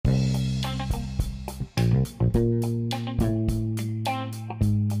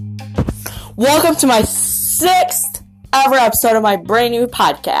Welcome to my 6th ever episode of my brand new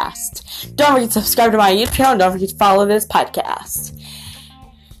podcast. Don't forget to subscribe to my YouTube channel. Don't forget to follow this podcast.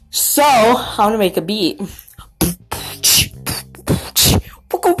 So, I'm going to make a beat.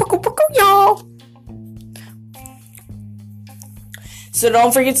 Y'all. So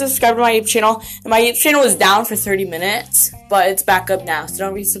don't forget to subscribe to my YouTube channel. And my YouTube channel was down for 30 minutes, but it's back up now. So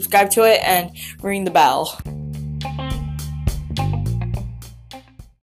don't forget to subscribe to it and ring the bell.